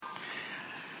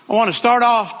I want to start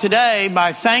off today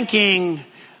by thanking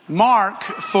Mark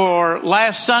for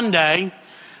last Sunday.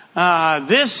 Mark,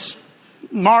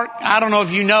 I don't know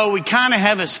if you know, we kind of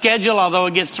have a schedule, although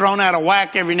it gets thrown out of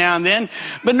whack every now and then.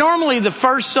 But normally the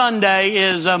first Sunday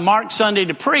is Mark Sunday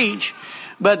to preach.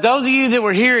 But those of you that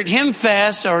were here at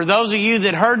HymnFest, or those of you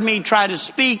that heard me try to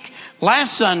speak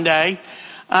last Sunday,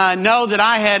 know that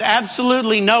I had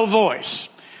absolutely no voice.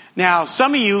 Now,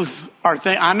 some of you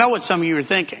I know what some of you are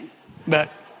thinking,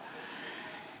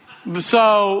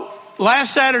 so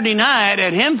last Saturday night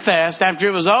at HymnFest, after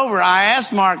it was over, I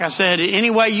asked Mark, I said,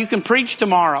 any way you can preach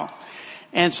tomorrow?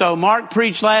 And so Mark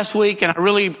preached last week, and I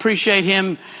really appreciate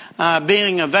him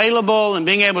being available and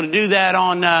being able to do that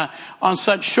on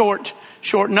such short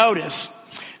notice.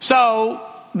 So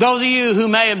those of you who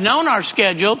may have known our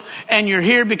schedule and you're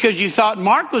here because you thought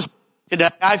Mark was today,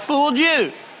 I fooled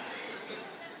you.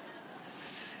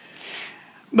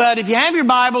 But if you have your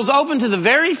Bibles, open to the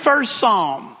very first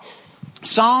Psalm.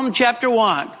 Psalm chapter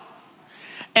 1.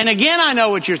 And again, I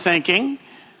know what you're thinking,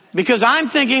 because I'm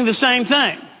thinking the same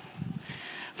thing.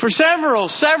 For several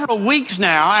weeks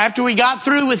now, after we got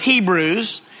through with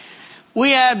Hebrews, we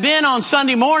have been on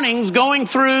Sunday mornings going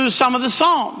through some of the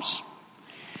Psalms.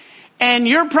 And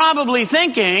you're probably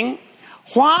thinking,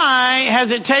 why has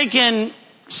it taken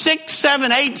 6,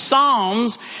 7, 8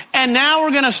 Psalms, and now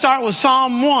we're going to start with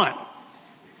Psalm 1?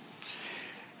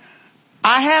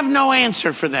 I have no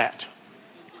answer for that.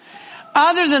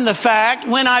 Other than the fact,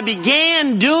 when I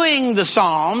began doing the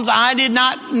Psalms, I did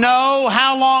not know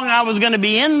how long I was going to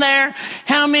be in there,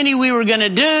 how many we were going to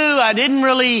do. I didn't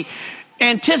really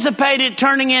anticipate it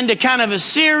turning into kind of a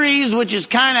series, which is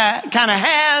kind of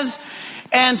has.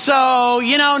 And so,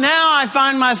 now I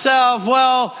find myself,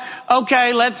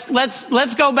 okay,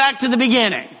 let's go back to the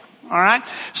beginning. All right.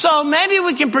 So maybe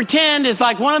we can pretend it's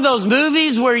like one of those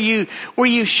movies where you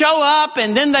show up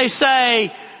and then they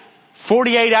say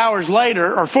 48 hours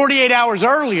later or 48 hours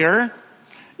earlier,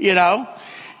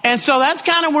 And so that's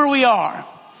kind of where we are.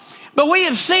 But we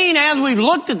have seen, as we've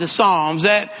looked at the Psalms,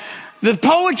 that the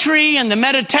poetry and the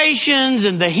meditations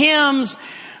and the hymns,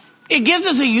 it gives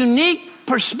us a unique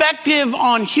perspective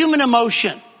on human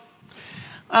emotion.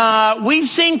 We've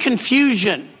seen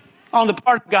confusion on the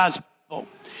part of God's people.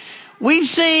 We've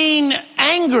seen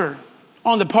anger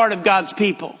on the part of God's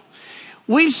people.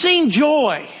 We've seen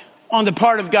joy on the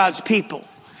part of God's people.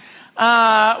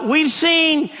 We've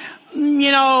seen,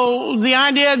 the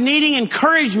idea of needing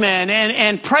encouragement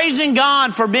and praising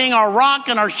God for being our rock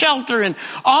and our shelter and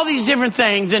all these different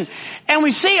things. And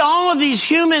we see all of these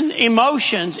human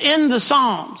emotions in the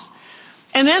Psalms.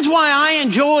 And that's why I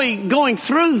enjoy going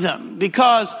through them,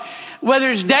 because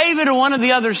whether it's David or one of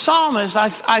the other psalmists,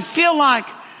 I feel like,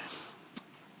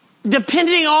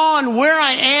 depending on where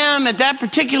I am at that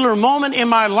particular moment in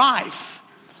my life,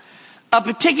 a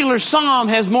particular psalm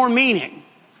has more meaning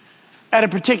at a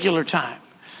particular time.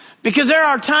 Because there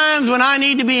are times when I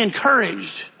need to be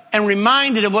encouraged and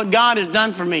reminded of what God has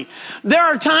done for me. There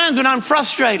are times when I'm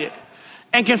frustrated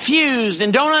and confused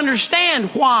and don't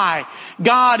understand why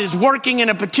God is working in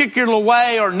a particular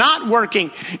way or not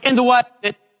working in the way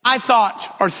that I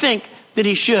thought or think that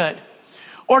he should.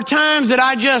 Or times that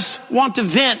I just want to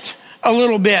vent a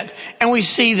little bit, and we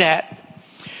see that.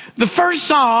 The first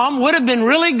psalm would have been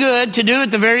really good to do at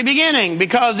the very beginning,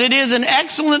 because it is an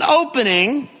excellent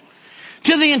opening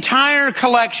to the entire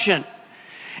collection.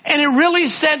 And it really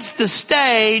sets the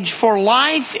stage for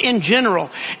life in general.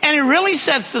 And it really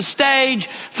sets the stage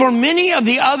for many of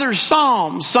the other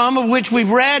psalms, some of which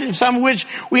we've read and some of which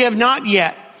we have not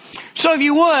yet. So if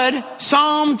you would,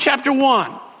 Psalm chapter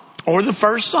 1, or the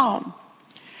first psalm.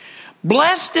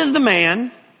 Blessed is the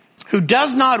man who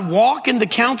does not walk in the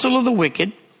counsel of the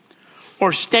wicked,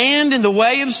 or stand in the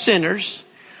way of sinners,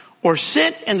 or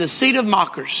sit in the seat of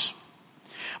mockers.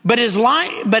 But his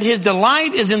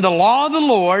delight is in the law of the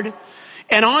Lord,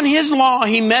 and on his law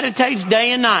he meditates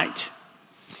day and night.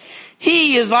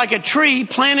 He is like a tree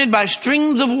planted by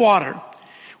streams of water,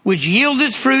 which yields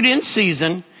its fruit in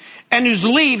season, and whose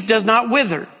leaf does not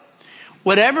wither.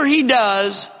 Whatever he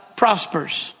does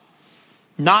prospers.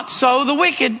 Not so the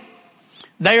wicked.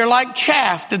 They are like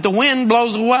chaff that the wind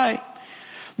blows away.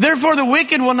 Therefore the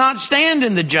wicked will not stand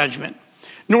in the judgment,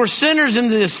 nor sinners in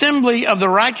the assembly of the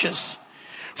righteous.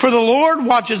 For the Lord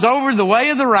watches over the way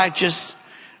of the righteous,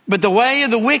 but the way of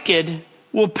the wicked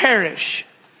will perish.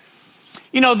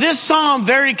 This psalm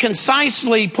very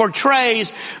concisely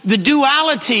portrays the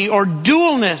duality or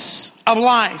dualness of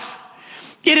life.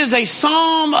 It is a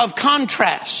psalm of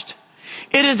contrast.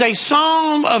 It is a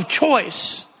psalm of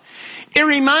choice. It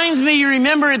reminds me, you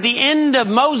remember at the end of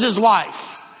Moses' life,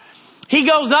 he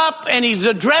goes up and he's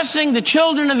addressing the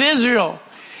children of Israel.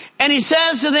 And he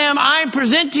says to them, I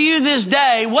present to you this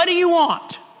day, what do you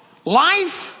want?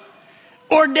 Life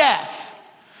or death?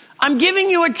 I'm giving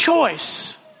you a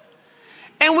choice.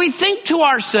 And we think to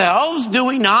ourselves, do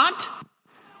we not?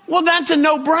 Well, that's a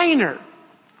no-brainer.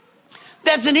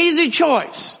 That's an easy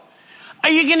choice.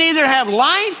 You can either have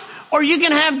life or you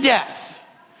can have death.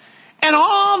 And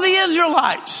all the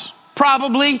Israelites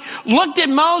probably looked at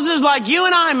Moses like you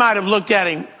and I might have looked at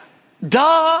him.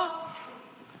 Duh.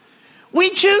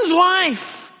 We choose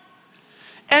life.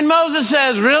 And Moses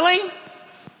says, really?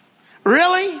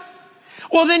 Really?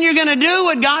 Well, then you're going to do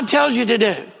what God tells you to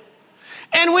do.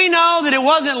 And we know that it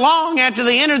wasn't long after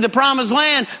they entered the promised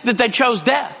land that they chose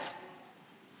death.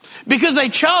 Because they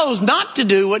chose not to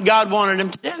do what God wanted them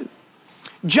to do.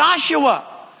 Joshua,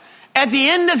 at the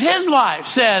end of his life,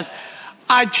 says,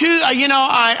 I choose,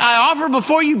 I offer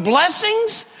before you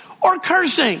blessings or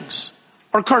cursings.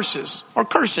 Or curses. Or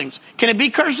cursings. Can it be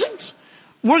cursings?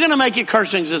 We're going to make it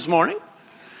cursings this morning.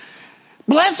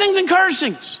 Blessings and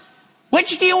cursings.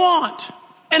 Which do you want?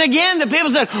 And again, the people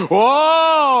said,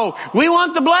 oh, we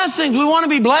want the blessings. We want to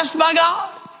be blessed by God.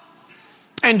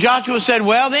 And Joshua said,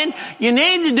 well, then you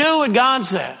need to do what God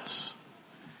says.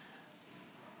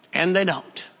 And they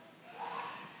don't.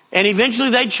 And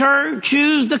eventually they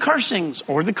choose the cursings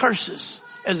or the curses,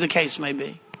 as the case may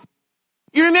be.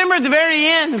 You remember at the very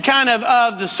end kind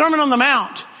of the Sermon on the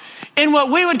Mount, in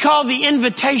what we would call the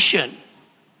invitation.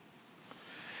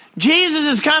 Jesus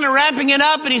is kind of wrapping it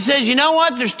up and he says, you know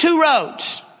what? There's two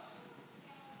roads.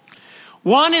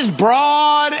 One is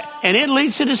broad and it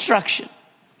leads to destruction.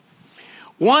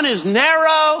 One is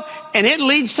narrow and it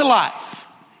leads to life.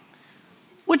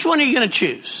 Which one are you going to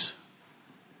choose?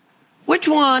 Which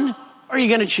one are you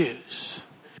going to choose?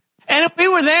 And if we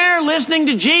were there listening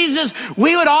to Jesus,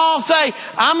 we would all say,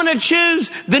 I'm going to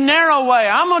choose the narrow way.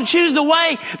 I'm going to choose the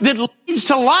way that leads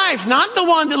to life, not the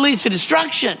one that leads to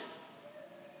destruction.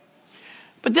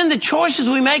 But then the choices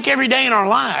we make every day in our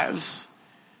lives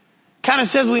kind of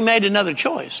says we made another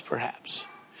choice, perhaps.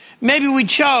 Maybe we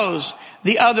chose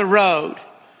the other road.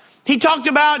 He talked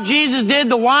about, Jesus did,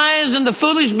 the wise and the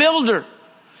foolish builder.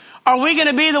 Are we going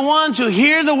to be the ones who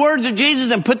hear the words of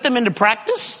Jesus and put them into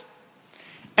practice?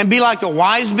 And be like the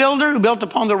wise builder who built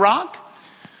upon the rock?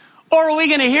 Or are we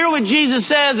going to hear what Jesus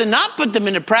says and not put them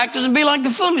into practice and be like the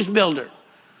foolish builder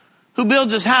who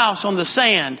builds his house on the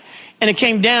sand and it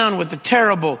came down with a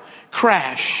terrible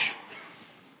crash?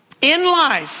 In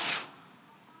life,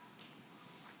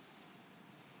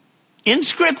 in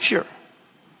Scripture,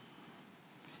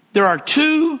 there are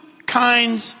two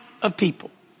kinds of people.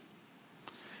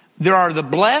 There are the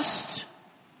blessed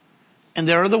and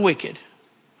there are the wicked.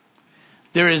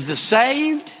 There is the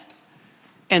saved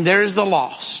and there is the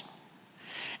lost.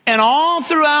 And all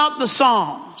throughout the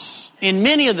Psalms, in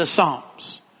many of the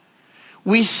Psalms,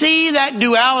 we see that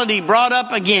duality brought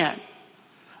up again.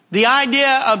 The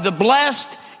idea of the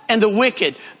blessed and the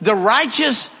wicked, the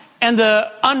righteous and the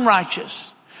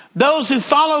unrighteous, those who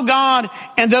follow God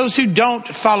and those who don't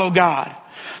follow God.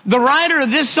 The writer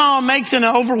of this psalm makes an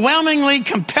overwhelmingly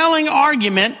compelling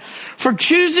argument for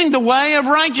choosing the way of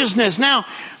righteousness. Now,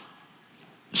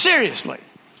 seriously,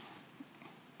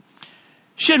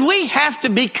 should we have to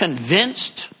be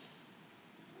convinced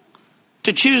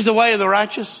to choose the way of the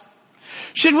righteous?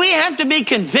 Should we have to be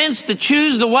convinced to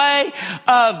choose the way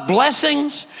of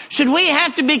blessings? Should we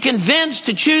have to be convinced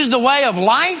to choose the way of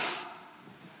life?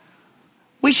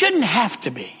 We shouldn't have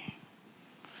to be.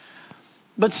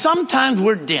 But sometimes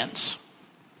we're dense.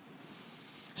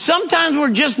 Sometimes we're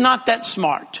just not that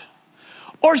smart.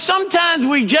 Or sometimes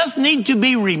we just need to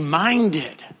be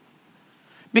reminded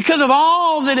because of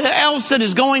all that else that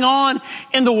is going on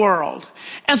in the world.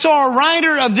 And so our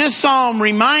writer of this psalm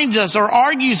reminds us or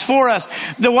argues for us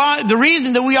the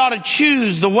reason that we ought to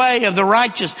choose the way of the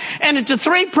righteous. And it's a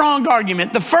three-pronged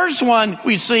argument. The first one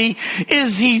we see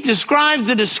is he describes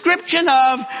the description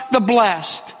of the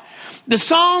blessed. The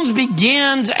Psalms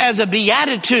begins as a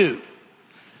beatitude,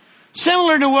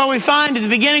 similar to what we find at the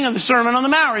beginning of the Sermon on the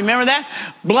Mount. Remember that?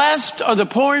 Blessed are the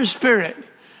poor in spirit,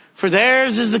 for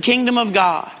theirs is the kingdom of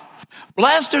God.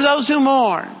 Blessed are those who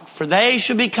mourn, for they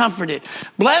shall be comforted.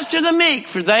 Blessed are the meek,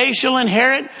 for they shall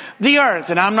inherit the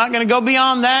earth. And I'm not going to go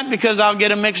beyond that because I'll get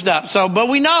them mixed up. But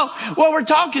we know what we're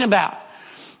talking about.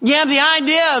 You have the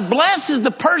idea of blessed is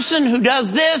the person who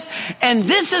does this, and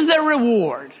this is their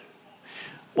reward.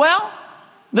 Well,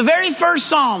 the very first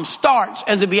psalm starts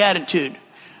as a beatitude.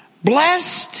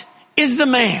 Blessed is the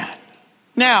man.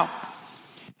 Now,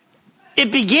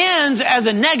 it begins as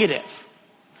a negative.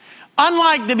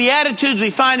 Unlike the Beatitudes we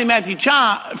find in Matthew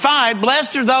 5,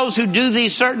 blessed are those who do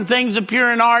these certain things, the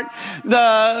pure in heart,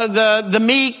 the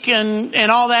meek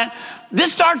and all that.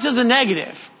 This starts as a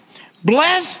negative.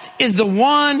 Blessed is the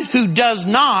one who does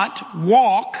not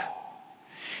walk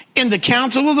in the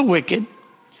counsel of the wicked,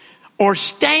 or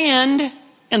stand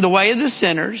in the way of the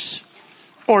sinners,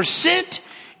 or sit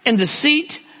in the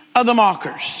seat of the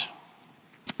mockers.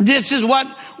 This is what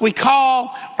we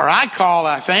call, or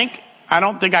I think, I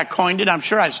don't think I coined it. I'm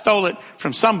sure I stole it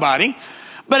from somebody.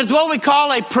 But it's what we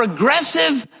call a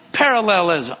progressive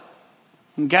parallelism.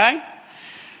 Okay?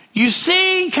 You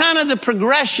see kind of the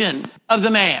progression of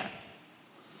the man.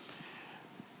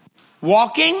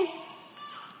 Walking,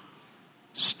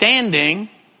 standing,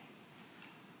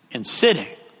 and sitting.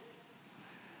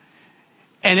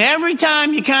 And every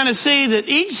time you kind of see that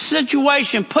each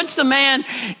situation puts the man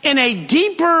in a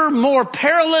deeper, more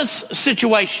perilous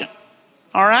situation.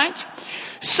 All right?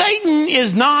 Satan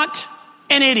is not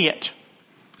an idiot.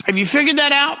 Have you figured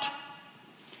that out?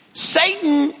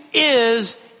 Satan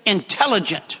is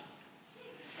intelligent.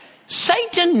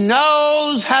 Satan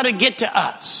knows how to get to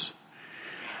us.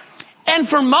 And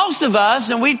for most of us,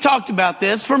 and we've talked about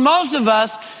this, for most of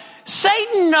us,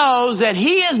 Satan knows that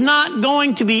he is not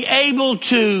going to be able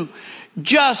to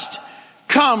just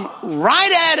come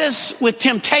right at us with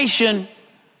temptation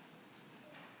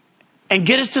and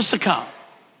get us to succumb.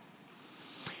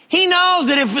 He knows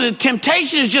that if the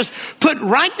temptation is just put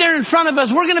right there in front of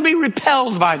us, we're going to be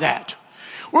repelled by that.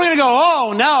 We're going to go,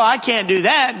 oh, no, I can't do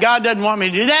that. God doesn't want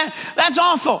me to do that. That's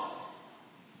awful.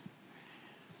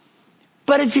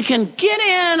 But if you can get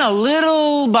in a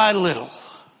little by little,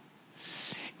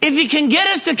 if you can get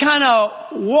us to kind of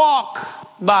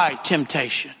walk by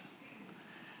temptation,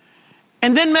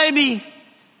 and then maybe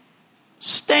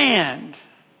stand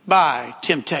by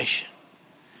temptation,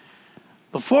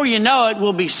 before you know it,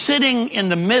 we'll be sitting in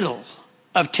the middle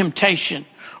of temptation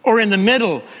or in the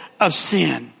middle of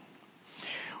sin.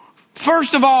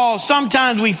 First of all,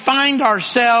 sometimes we find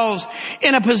ourselves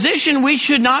in a position we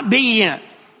should not be in,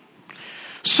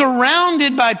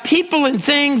 surrounded by people and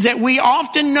things that we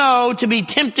often know to be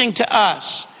tempting to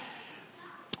us.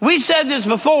 We said this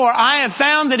before. I have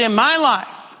found that in my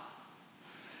life,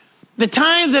 the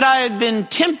times that I have been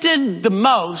tempted the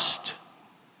most,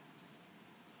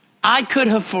 I could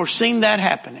have foreseen that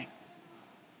happening.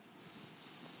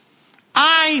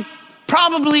 I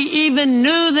probably even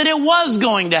knew that it was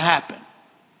going to happen.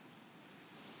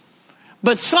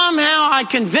 But somehow I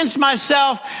convinced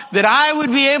myself that I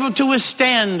would be able to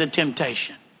withstand the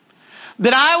temptation.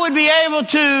 That I would be able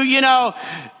to,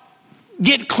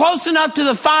 get close enough to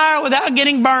the fire without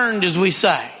getting burned, as we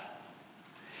say.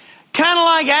 Kind of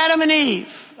like Adam and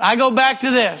Eve. I go back to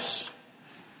this.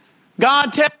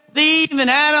 God tells Eve and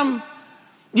Adam,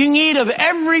 you can eat of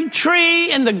every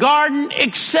tree in the garden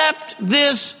except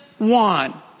this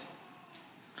one.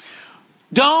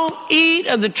 Don't eat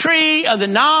of the tree of the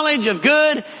knowledge of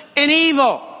good and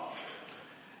evil,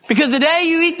 because the day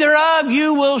you eat thereof,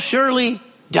 you will surely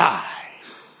die.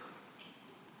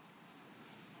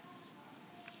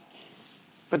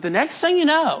 But the next thing you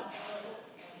know,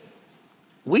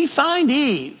 we find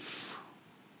Eve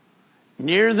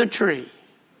near the tree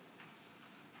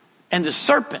and the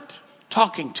serpent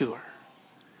talking to her.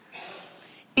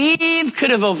 Eve could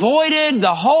have avoided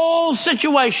the whole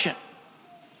situation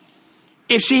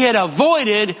if she had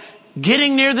avoided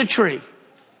getting near the tree.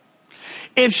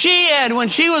 If she had, when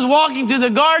she was walking through the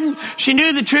garden, she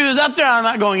knew the tree was up there. I'm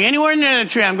not going anywhere near the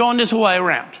tree. I'm going this way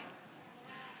around.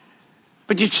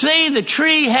 But you see, the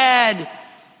tree had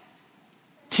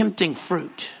tempting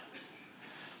fruit.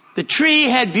 The tree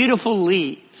had beautiful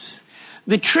leaves.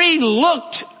 The tree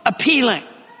looked appealing.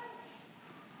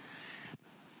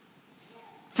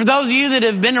 For those of you that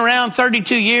have been around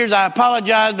 32 years, I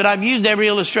apologize, but I've used every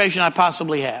illustration I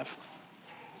possibly have.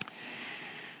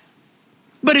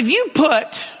 But if you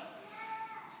put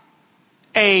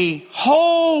a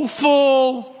hole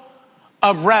full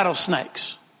of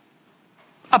rattlesnakes,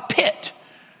 a pit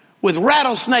with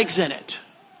rattlesnakes in it,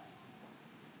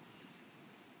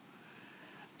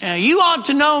 now you ought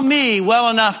to know me well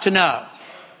enough to know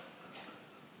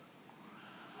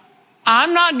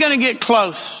I'm not going to get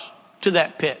close to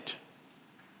that pit.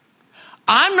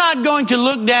 I'm not going to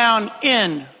look down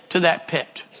into that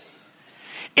pit.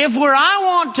 If where I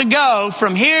want to go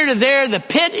from here to there, the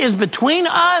pit is between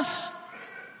us,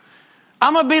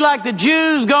 I'm going to be like the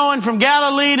Jews going from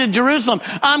Galilee to Jerusalem.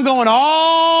 I'm going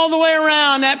all the way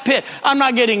around that pit. I'm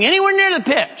not getting anywhere near the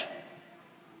pit.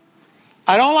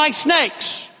 I don't like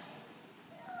snakes.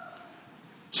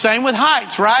 Same with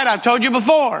heights, right? I've told you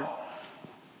before.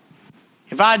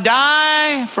 If I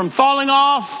die from falling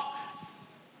off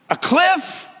a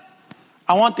cliff,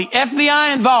 I want the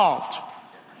FBI involved.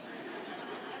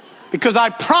 Because I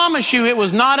promise you it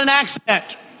was not an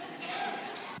accident.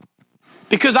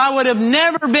 Because I would have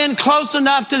never been close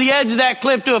enough to the edge of that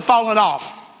cliff to have fallen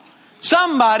off.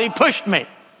 Somebody pushed me.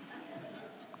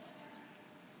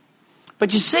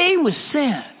 But you see, with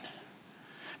sin,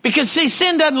 because see,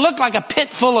 sin doesn't look like a pit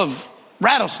full of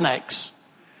rattlesnakes.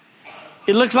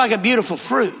 It looks like a beautiful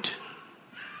fruit.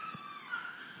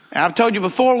 And I've told you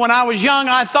before, when I was young,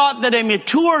 I thought that a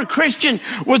mature Christian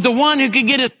was the one who could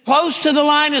get as close to the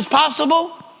line as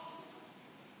possible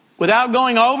without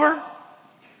going over.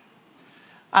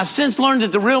 I've since learned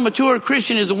that the real mature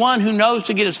Christian is the one who knows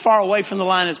to get as far away from the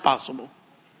line as possible.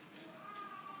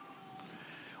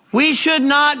 We should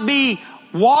not be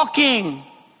walking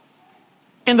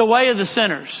in the way of the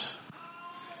sinners.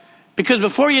 Because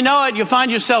before you know it, you'll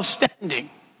find yourself standing.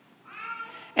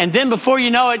 And then before you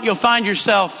know it, you'll find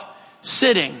yourself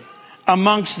sitting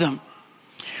amongst them.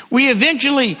 We're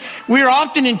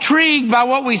often intrigued by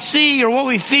what we see or what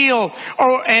we feel,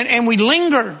 and we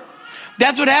linger.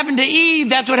 That's what happened to Eve.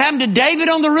 That's what happened to David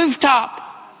on the rooftop.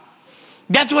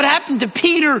 That's what happened to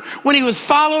Peter when he was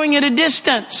following at a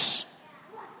distance.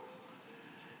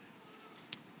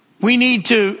 We need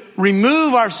to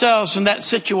remove ourselves from that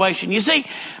situation. You see,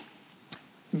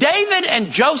 David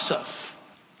and Joseph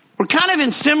were kind of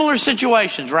in similar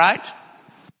situations, right?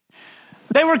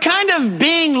 They were kind of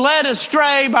being led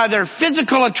astray by their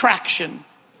physical attraction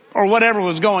or whatever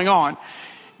was going on.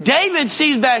 David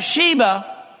sees Bathsheba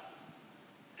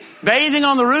bathing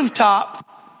on the rooftop.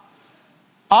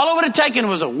 All it would have taken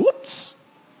was a whoops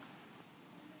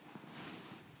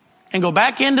and go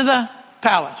back into the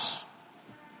palace.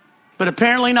 But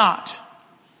apparently not.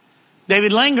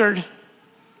 David lingered.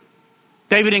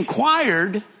 David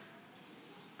inquired.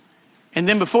 And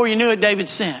then before you knew it, David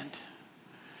sinned.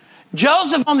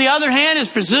 Joseph, on the other hand, is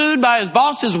pursued by his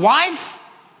boss's wife.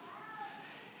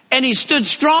 And he stood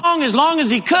strong as long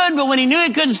as he could. But when he knew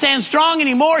he couldn't stand strong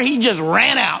anymore, he just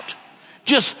ran out.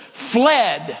 Just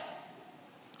fled.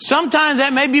 Sometimes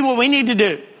that may be what we need to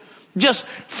do. Just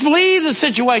flee the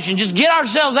situation. Just get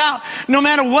ourselves out no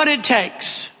matter what it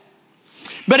takes.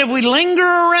 But if we linger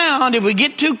around, if we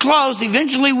get too close,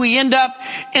 eventually we end up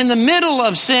in the middle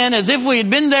of sin as if we had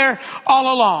been there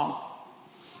all along.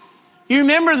 You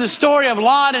remember the story of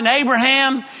Lot and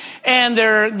Abraham, and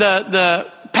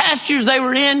the pastures they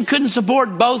were in couldn't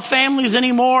support both families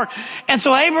anymore. And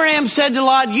so Abraham said to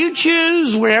Lot, you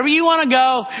choose wherever you want to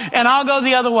go, and I'll go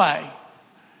the other way.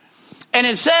 And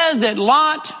it says that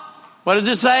Lot, what does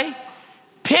it say?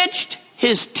 Pitched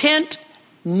his tent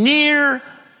near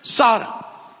Sodom.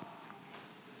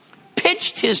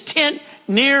 Pitched his tent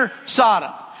near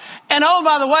Sodom. And oh,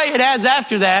 by the way, it adds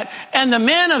after that, and the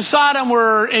men of Sodom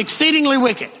were exceedingly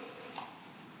wicked.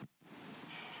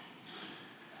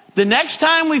 The next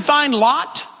time we find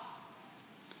Lot,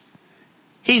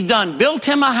 he's built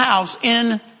him a house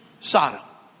in Sodom.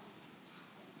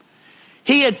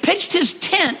 He had pitched his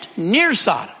tent near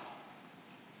Sodom.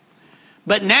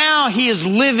 But now he is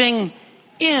living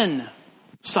in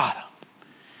Sodom.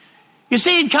 You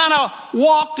see, he'd kind of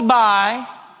walked by.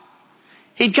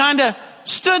 He'd kind of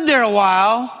stood there a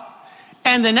while.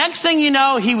 And the next thing you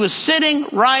know, he was sitting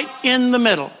right in the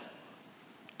middle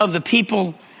of the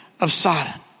people of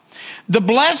Sodom. The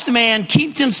blessed man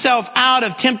keeps himself out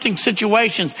of tempting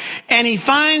situations. And he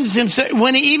finds himself,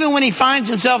 even when he finds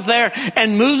himself there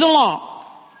and moves along.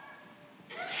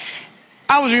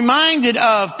 I was reminded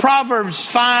of Proverbs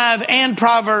 5 and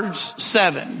Proverbs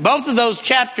 7. Both of those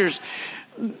chapters,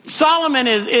 Solomon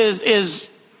is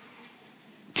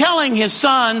telling his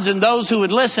sons and those who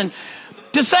would listen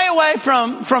to stay away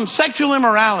from sexual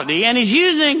immorality. And he's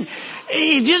using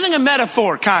a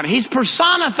metaphor, kind of. He's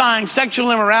personifying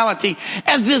sexual immorality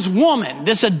as this woman,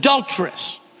 this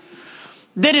adulteress,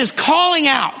 that is calling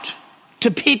out to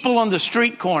people on the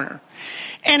street corner.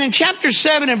 And in chapter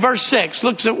 7 and verse 6,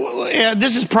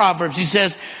 this is Proverbs. He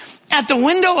says, at the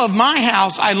window of my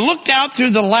house, I looked out through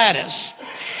the lattice,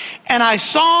 and I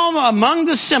saw among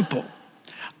the simple,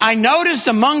 I noticed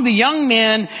among the young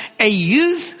men a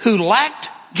youth who lacked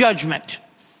judgment.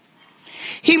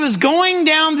 He was going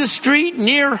down the street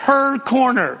near her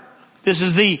corner. This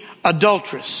is the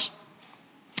adulteress.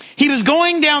 He was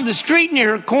going down the street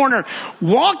near her corner,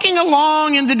 walking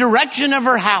along in the direction of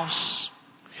her house.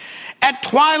 At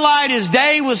twilight, as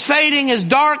day was fading, as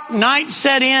dark night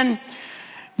set in,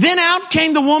 then out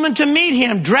came the woman to meet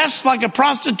him, dressed like a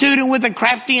prostitute and with a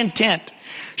crafty intent.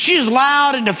 She is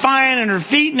loud and defiant, and her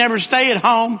feet never stay at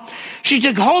home. She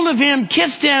took hold of him,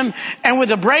 kissed him, and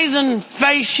with a brazen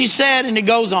face she said, and it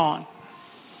goes on.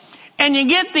 And you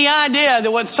get the idea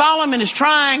that what Solomon is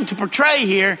trying to portray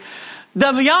here,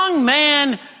 the young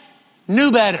man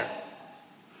knew better.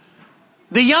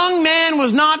 The young man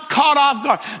was not caught off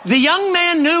guard. The young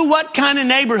man knew what kind of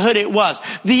neighborhood it was.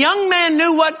 The young man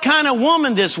knew what kind of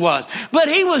woman this was. But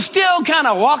he was still kind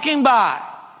of walking by.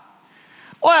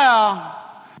 Well,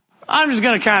 I'm just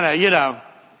going to kind of,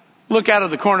 look out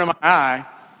of the corner of my eye.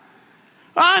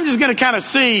 I'm just going to kind of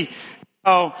see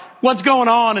what's going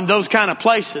on in those kind of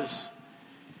places.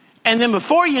 And then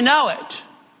before you know it,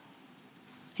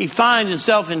 he finds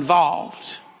himself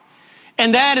involved.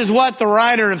 And that is what the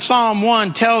writer of Psalm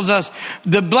 1 tells us.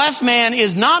 The blessed man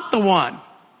is not the one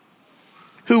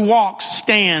who walks,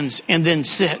 stands, and then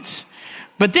sits.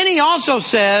 But then he also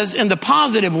says in the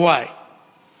positive way,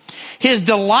 his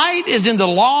delight is in the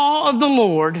law of the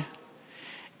Lord,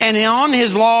 and on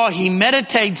his law he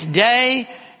meditates day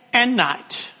and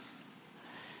night.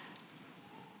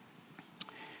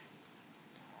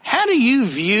 How do you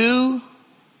view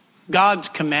God's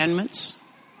commandments?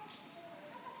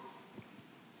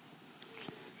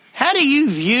 How do you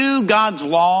view God's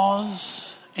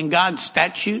laws and God's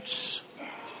statutes?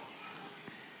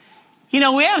 We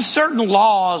have certain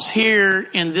laws here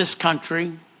in this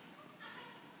country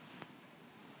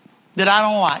that I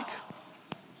don't like.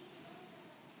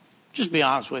 Just be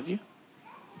honest with you.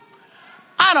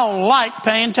 I don't like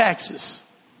paying taxes.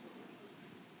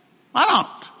 I don't.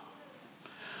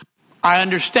 I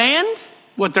understand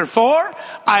what they're for.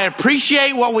 I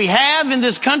appreciate what we have in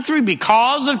this country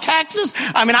because of taxes.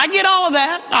 I mean, I get all of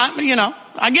that.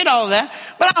 I get all of that.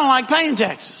 But I don't like paying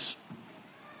taxes.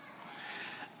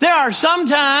 There are some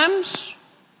times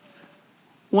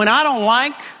when I don't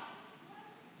like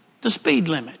the speed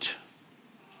limit.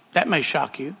 That may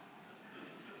shock you.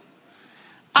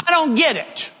 I don't get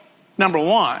it, number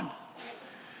one.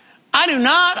 I do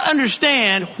not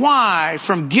understand why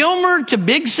from Gilmer to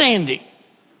Big Sandy,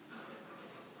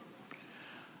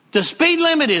 the speed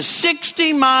limit is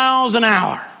 60 miles an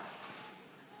hour.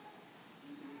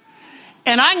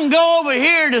 And I can go over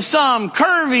here to some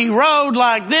curvy road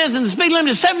like this and the speed limit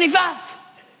is 75.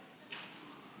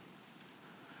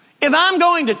 If I'm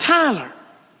going to Tyler,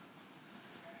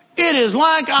 it is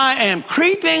like I am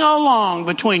creeping along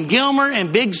between Gilmer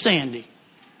and Big Sandy.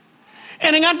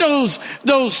 And I got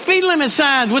those speed limit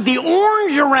signs with the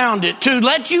orange around it to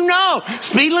let you know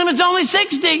speed limit's only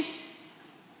 60.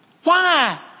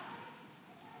 Why?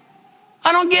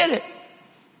 I don't get it.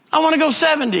 I want to go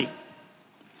 70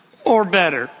 or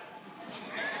better.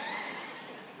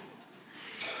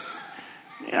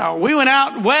 We went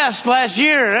out west last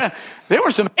year. There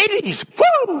were some 80s.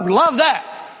 Woo! Love that.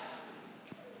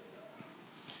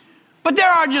 But there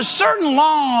are just certain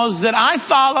laws that I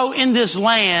follow in this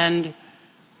land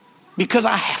because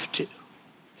I have to.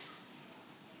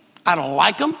 I don't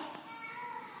like them.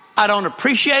 I don't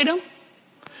appreciate them.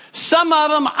 Some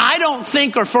of them I don't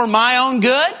think are for my own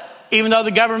good, even though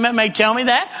the government may tell me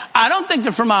that. I don't think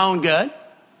they're for my own good.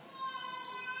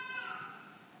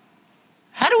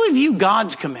 How do we view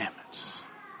God's commandments?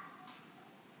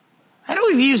 How do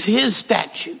we view his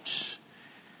statutes?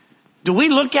 Do we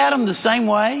look at them the same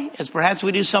way as perhaps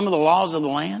we do some of the laws of the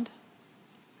land?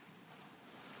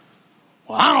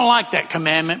 Well, I don't like that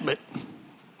commandment, but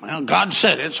God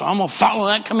said it, so I'm going to follow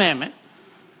that commandment.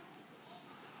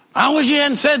 I wish he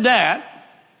hadn't said that.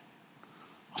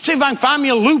 I'll see if I can find me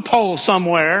a loophole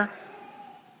somewhere.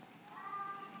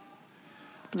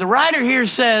 But the writer here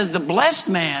says the blessed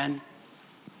man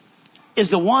is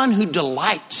the one who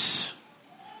delights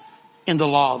in the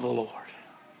law of the Lord.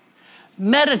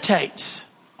 Meditates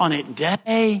on it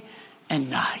day and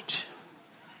night.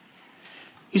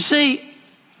 You see,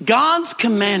 God's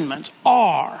commandments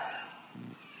are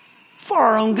for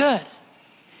our own good.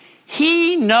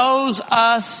 He knows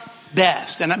us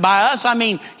best. And by us, I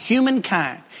mean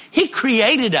humankind. He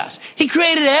created us. He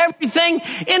created everything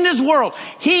in this world.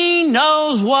 He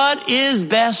knows what is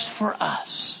best for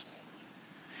us.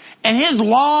 And his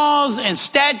laws and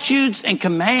statutes and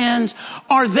commands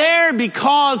are there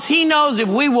because he knows if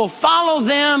we will follow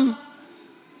them,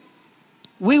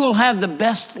 we will have the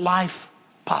best life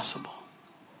possible.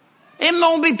 It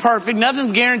won't be perfect.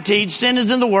 Nothing's guaranteed. Sin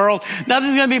is in the world.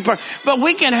 Nothing's going to be perfect. But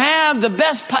we can have the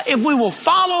best if we will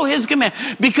follow his command.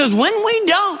 Because when we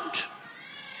don't,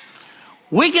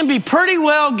 we can be pretty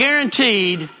well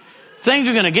guaranteed things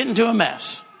are going to get into a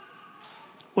mess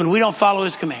when we don't follow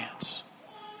his commands.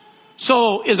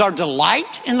 So is our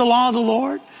delight in the law of the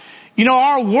Lord?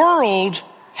 Our world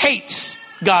hates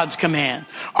God's command.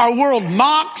 Our world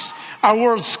mocks, our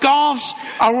world scoffs,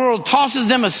 our world tosses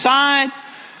them aside.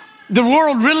 The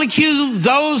world ridicules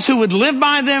those who would live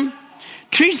by them,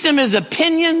 treats them as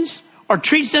opinions, or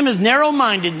treats them as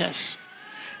narrow-mindedness.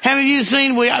 Have you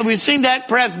seen, we've seen that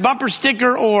perhaps bumper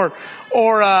sticker or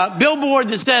billboard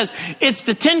that says, it's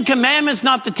the 10 commandments,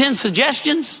 not the 10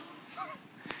 suggestions?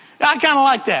 I kind of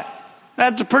like that.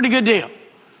 That's a pretty good deal.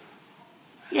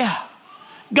 Yeah.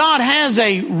 God has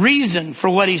a reason for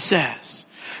what he says.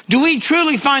 Do we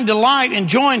truly find delight and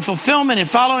joy and fulfillment in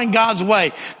following God's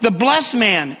way? The blessed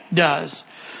man does.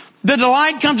 The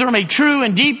delight comes from a true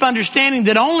and deep understanding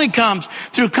that only comes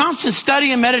through constant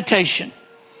study and meditation.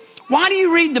 Why do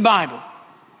you read the Bible?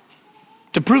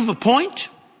 To prove a point?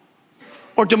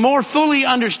 Or to more fully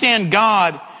understand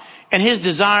God and his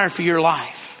desire for your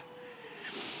life?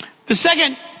 The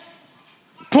second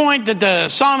point that the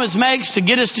psalmist makes to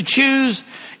get us to choose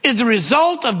is the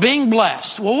result of being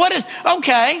blessed. Well, if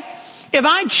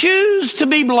I choose to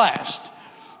be blessed,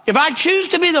 if I choose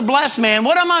to be the blessed man,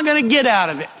 what am I going to get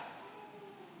out of it?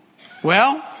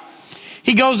 Well,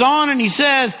 he goes on and he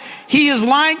says, he is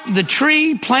like the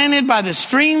tree planted by the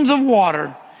streams of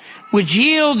water, which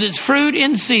yields its fruit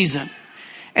in season,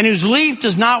 and whose leaf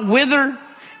does not wither,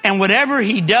 and whatever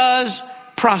he does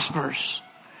prospers.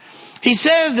 He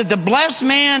says that the blessed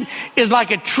man is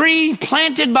like a tree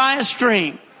planted by a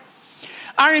stream.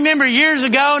 I remember years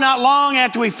ago, not long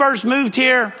after we first moved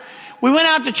here, we went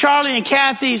out to Charlie and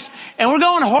Kathy's, and we're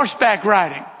going horseback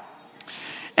riding.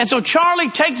 And so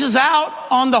Charlie takes us out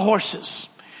on the horses.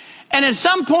 And at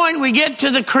some point we get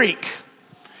to the creek.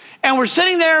 And we're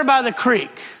sitting there by the creek.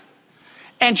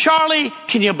 And Charlie,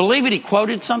 can you believe it? He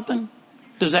quoted something.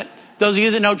 Those of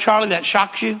you that know Charlie, that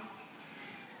shocks you?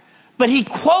 But he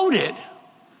quoted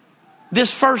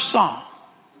this first song.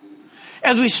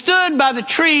 As we stood by the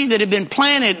tree that had been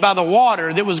planted by the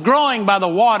water, that was growing by the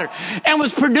water, and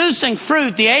was producing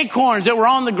fruit, the acorns that were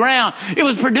on the ground, it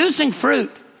was producing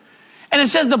fruit. And it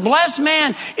says the blessed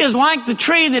man is like the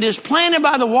tree that is planted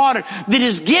by the water, that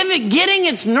is getting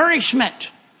its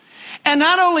nourishment. And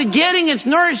not only getting its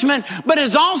nourishment, but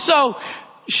is also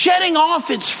shedding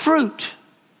off its fruit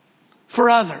for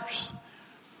others.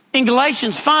 In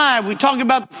Galatians 5, we talk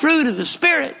about the fruit of the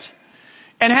Spirit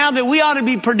and how that we ought to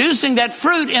be producing that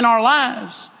fruit in our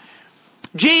lives.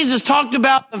 Jesus talked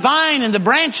about the vine and the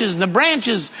branches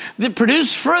that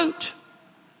produce fruit.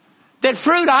 That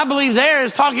fruit, I believe there,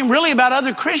 is talking really about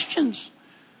other Christians.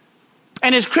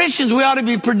 And as Christians, we ought to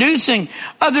be producing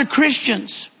other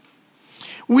Christians.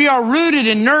 We are rooted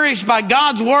and nourished by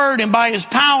God's word and by his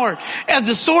power as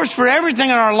the source for everything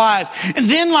in our lives. And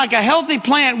then, like a healthy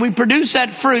plant, we produce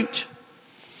that fruit.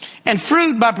 And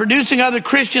fruit by producing other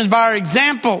Christians by our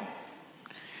example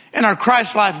in our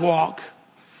Christ life walk.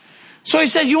 So he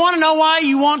said, you want to know why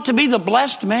you want to be the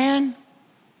blessed man?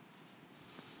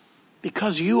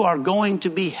 Because you are going to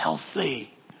be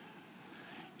healthy.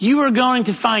 You are going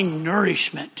to find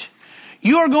nourishment.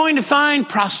 You are going to find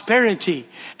prosperity.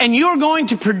 And you are going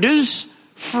to produce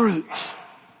fruit.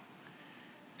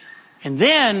 And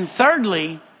then,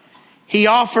 thirdly, he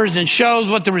offers and shows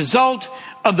what the result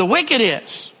of the wicked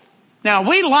is. Now,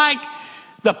 we like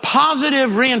the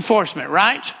positive reinforcement,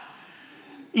 right?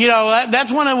 You know,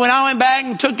 that's when I went back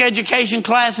and took education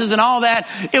classes and all that.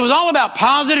 It was all about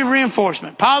positive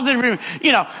reinforcement.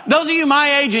 You know, those of you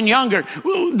my age and younger,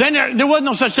 then there was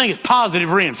no such thing as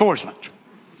positive reinforcement.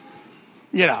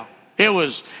 You know, it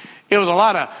was a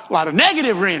lot of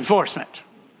negative reinforcement,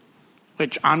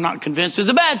 which I'm not convinced is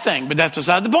a bad thing, but that's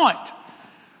beside the point.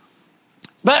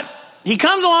 But he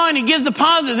comes along and he gives the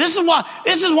positive. This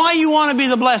is why you want to be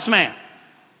the blessed man.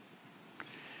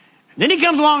 Then he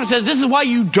comes along and says, this is why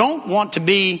you don't want to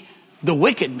be the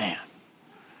wicked man.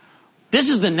 This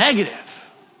is the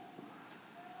negative.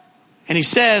 And he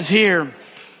says here,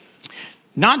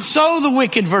 not so the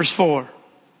wicked, verse 4.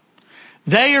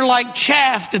 They are like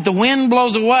chaff that the wind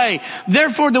blows away.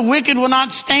 Therefore the wicked will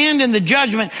not stand in the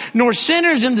judgment, nor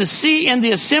sinners in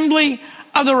the assembly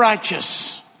of the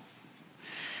righteous.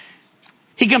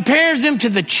 He compares them to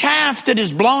the chaff that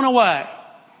is blown away.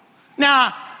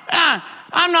 Now,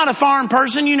 I'm not a farm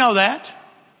person, you know that.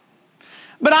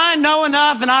 But I know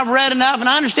enough and I've read enough and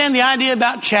I understand the idea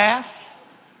about chaff.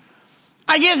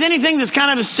 I guess anything that's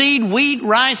kind of a seed, wheat,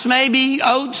 rice, maybe,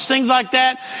 oats, things like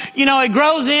that. You know, it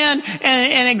grows in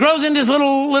and it grows in this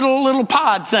little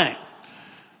pod thing.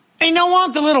 And you don't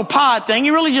want the little pod thing,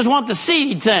 you really just want the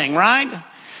seed thing, right?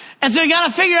 And so you got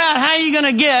to figure out how you're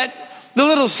going to get the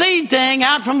little seed thing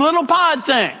out from the little pod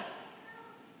thing.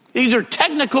 These are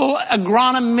technical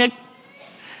agronomic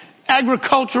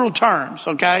agricultural terms,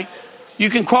 okay? You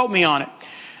can quote me on it.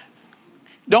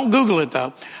 Don't Google it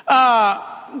though.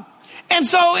 And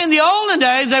so in the olden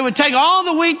days, they would take all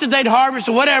the wheat that they'd harvest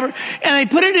or whatever, and they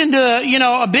put it into,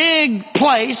 a big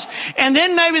place, and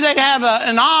then maybe they'd have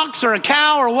an ox or a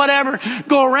cow or whatever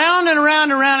go around and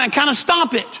around and around and kind of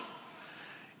stomp it.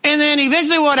 And then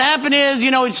eventually what happened is,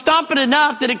 he'd stomp it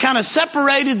enough that it kind of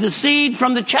separated the seed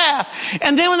from the chaff.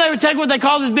 And then when they would take what they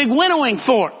call this big winnowing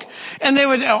fork, and they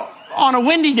would, on a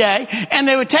windy day, and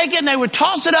they would take it and they would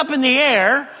toss it up in the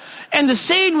air, and the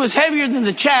seed was heavier than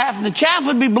the chaff, and the chaff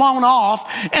would be blown off,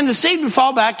 and the seed would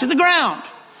fall back to the ground,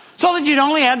 so that you'd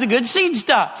only have the good seed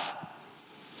stuff.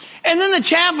 And then the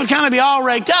chaff would kind of be all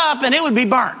raked up, and it would be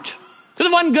burnt,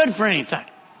 because it wasn't good for anything.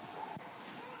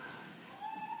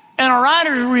 And our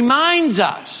writer reminds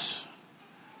us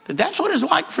that that's what it's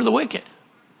like for the wicked.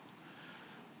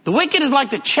 The wicked is like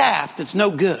the chaff that's no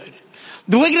good.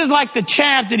 The wicked is like the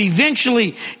chaff that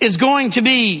eventually is going to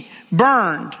be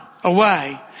burned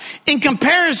away. In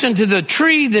comparison to the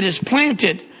tree that is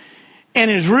planted and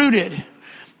is rooted,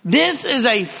 this is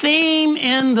a theme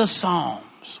in the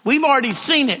Psalms. We've already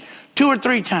seen it 2 or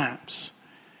 3 times.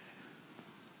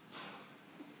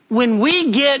 When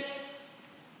we get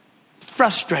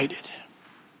frustrated,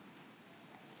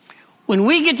 when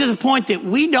we get to the point that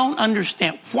we don't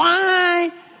understand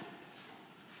why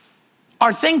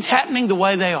are things happening the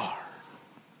way they are,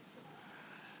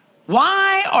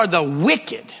 why are the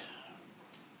wicked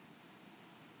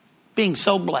being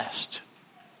so blessed?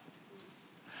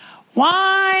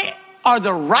 Why are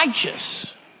the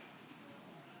righteous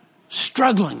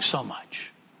struggling so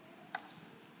much?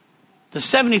 The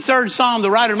 73rd Psalm,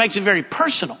 the writer makes it very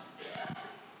personal.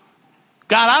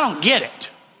 God, I don't get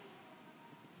it.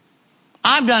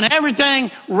 I've done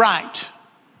everything right.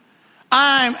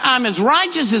 I'm as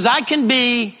righteous as I can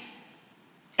be,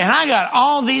 and I got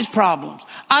all these problems.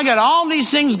 I got all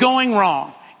these things going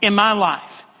wrong in my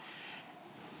life.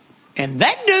 And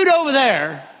that dude over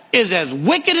there is as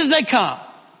wicked as they come.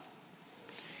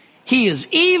 He is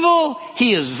evil.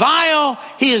 He is vile.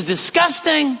 He is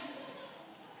disgusting.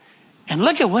 And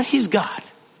look at what he's got.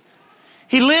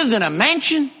 He lives in a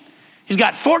mansion. He's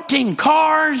got 14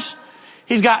 cars.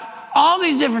 He's got all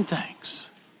these different things.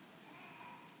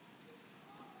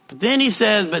 But then he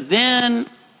says, but then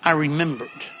I remembered.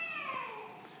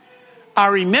 I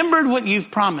remembered what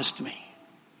you've promised me.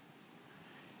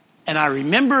 And I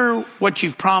remember what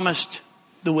you've promised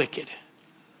the wicked.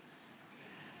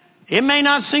 It may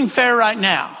not seem fair right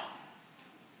now,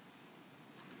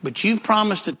 but you've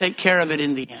promised to take care of it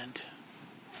in the end.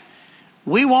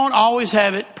 We won't always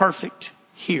have it perfect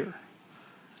here.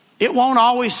 It won't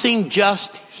always seem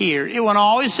just here. It won't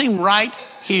always seem right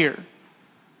here.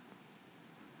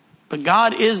 But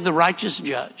God is the righteous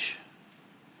judge.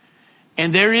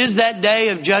 And there is that day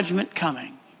of judgment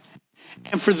coming.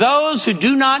 And for those who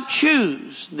do not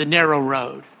choose the narrow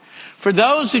road, for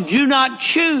those who do not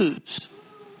choose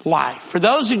life, for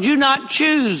those who do not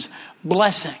choose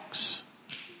blessings,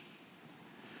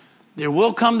 there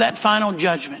will come that final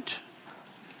judgment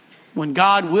when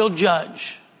God will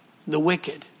judge the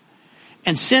wicked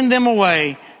and send them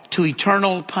away to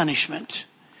eternal punishment.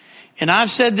 And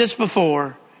I've said this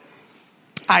before,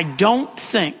 I don't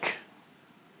think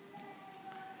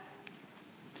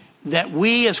that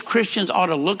we as Christians ought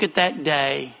to look at that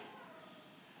day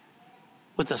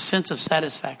with a sense of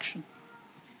satisfaction.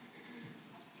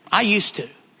 I used to. Oh,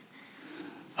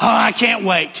 I can't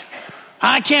wait.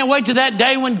 I can't wait to that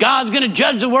day when God's going to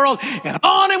judge the world and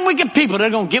all them wicked people, they're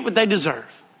going to get what they deserve.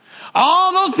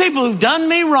 All those people who've done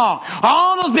me wrong.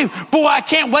 All those people. Boy, I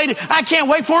can't wait. I can't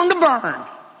wait for them to burn.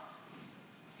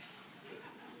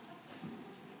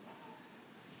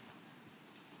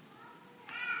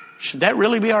 Should that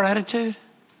really be our attitude?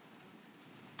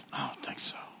 I don't think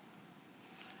so.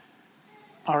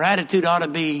 Our attitude ought to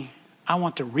be, I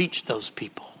want to reach those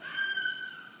people.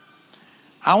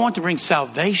 I want to bring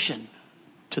salvation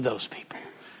to those people.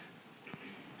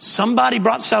 Somebody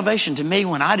brought salvation to me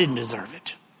when I didn't deserve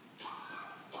it.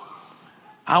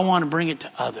 I want to bring it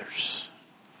to others,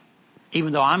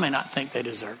 even though I may not think they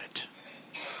deserve it.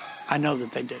 I know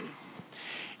that they do.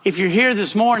 If you're here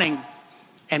this morning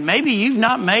and maybe you've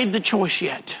not made the choice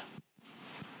yet,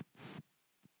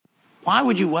 why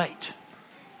would you wait?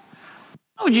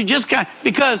 Why would you just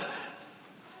because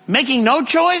making no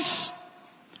choice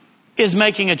is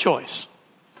making a choice.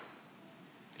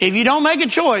 If you don't make a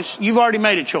choice, you've already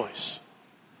made a choice.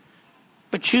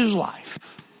 But choose life.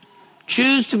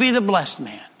 Choose to be the blessed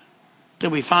man that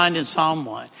we find in Psalm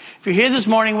 1. If you're here this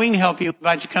morning, we can help you. I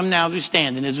invite you to come now as we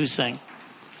stand and as we sing.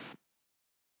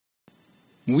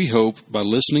 We hope by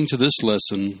listening to this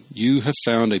lesson, you have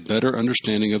found a better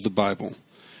understanding of the Bible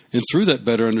and through that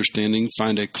better understanding,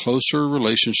 find a closer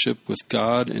relationship with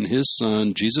God and His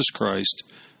Son, Jesus Christ,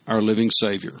 our living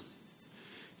Savior.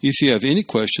 If you have any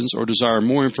questions or desire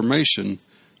more information,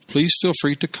 please feel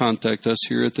free to contact us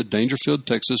here at the Dangerfield,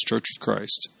 Texas Church of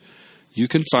Christ. You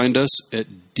can find us at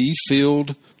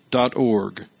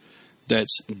dfield.org.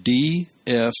 That's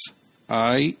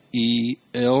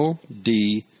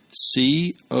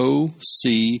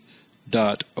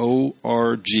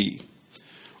DFIELDCOC.org.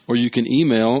 Or you can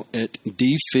email at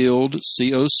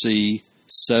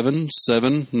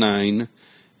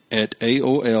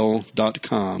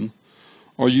dfieldcoc779@aol.com,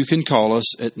 or you can call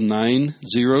us at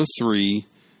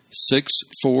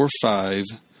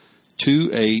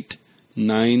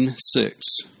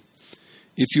 903-645-2896.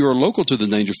 If you are local to the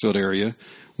Dangerfield area,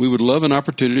 we would love an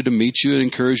opportunity to meet you and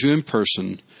encourage you in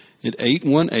person at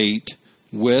 818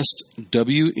 West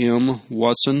W.M.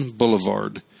 Watson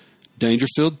Boulevard,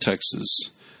 Dangerfield, Texas,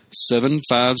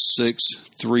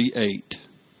 75638.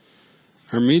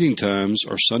 Our meeting times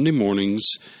are Sunday mornings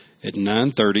at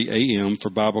 9:30 a.m. for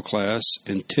Bible class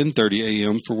and 10:30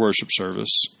 a.m. for worship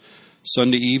service,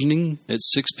 Sunday evening at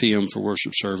 6 p.m. for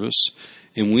worship service,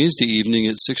 and Wednesday evening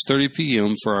at 6:30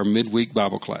 p.m. for our midweek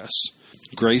Bible class.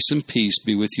 Grace and peace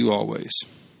be with you always.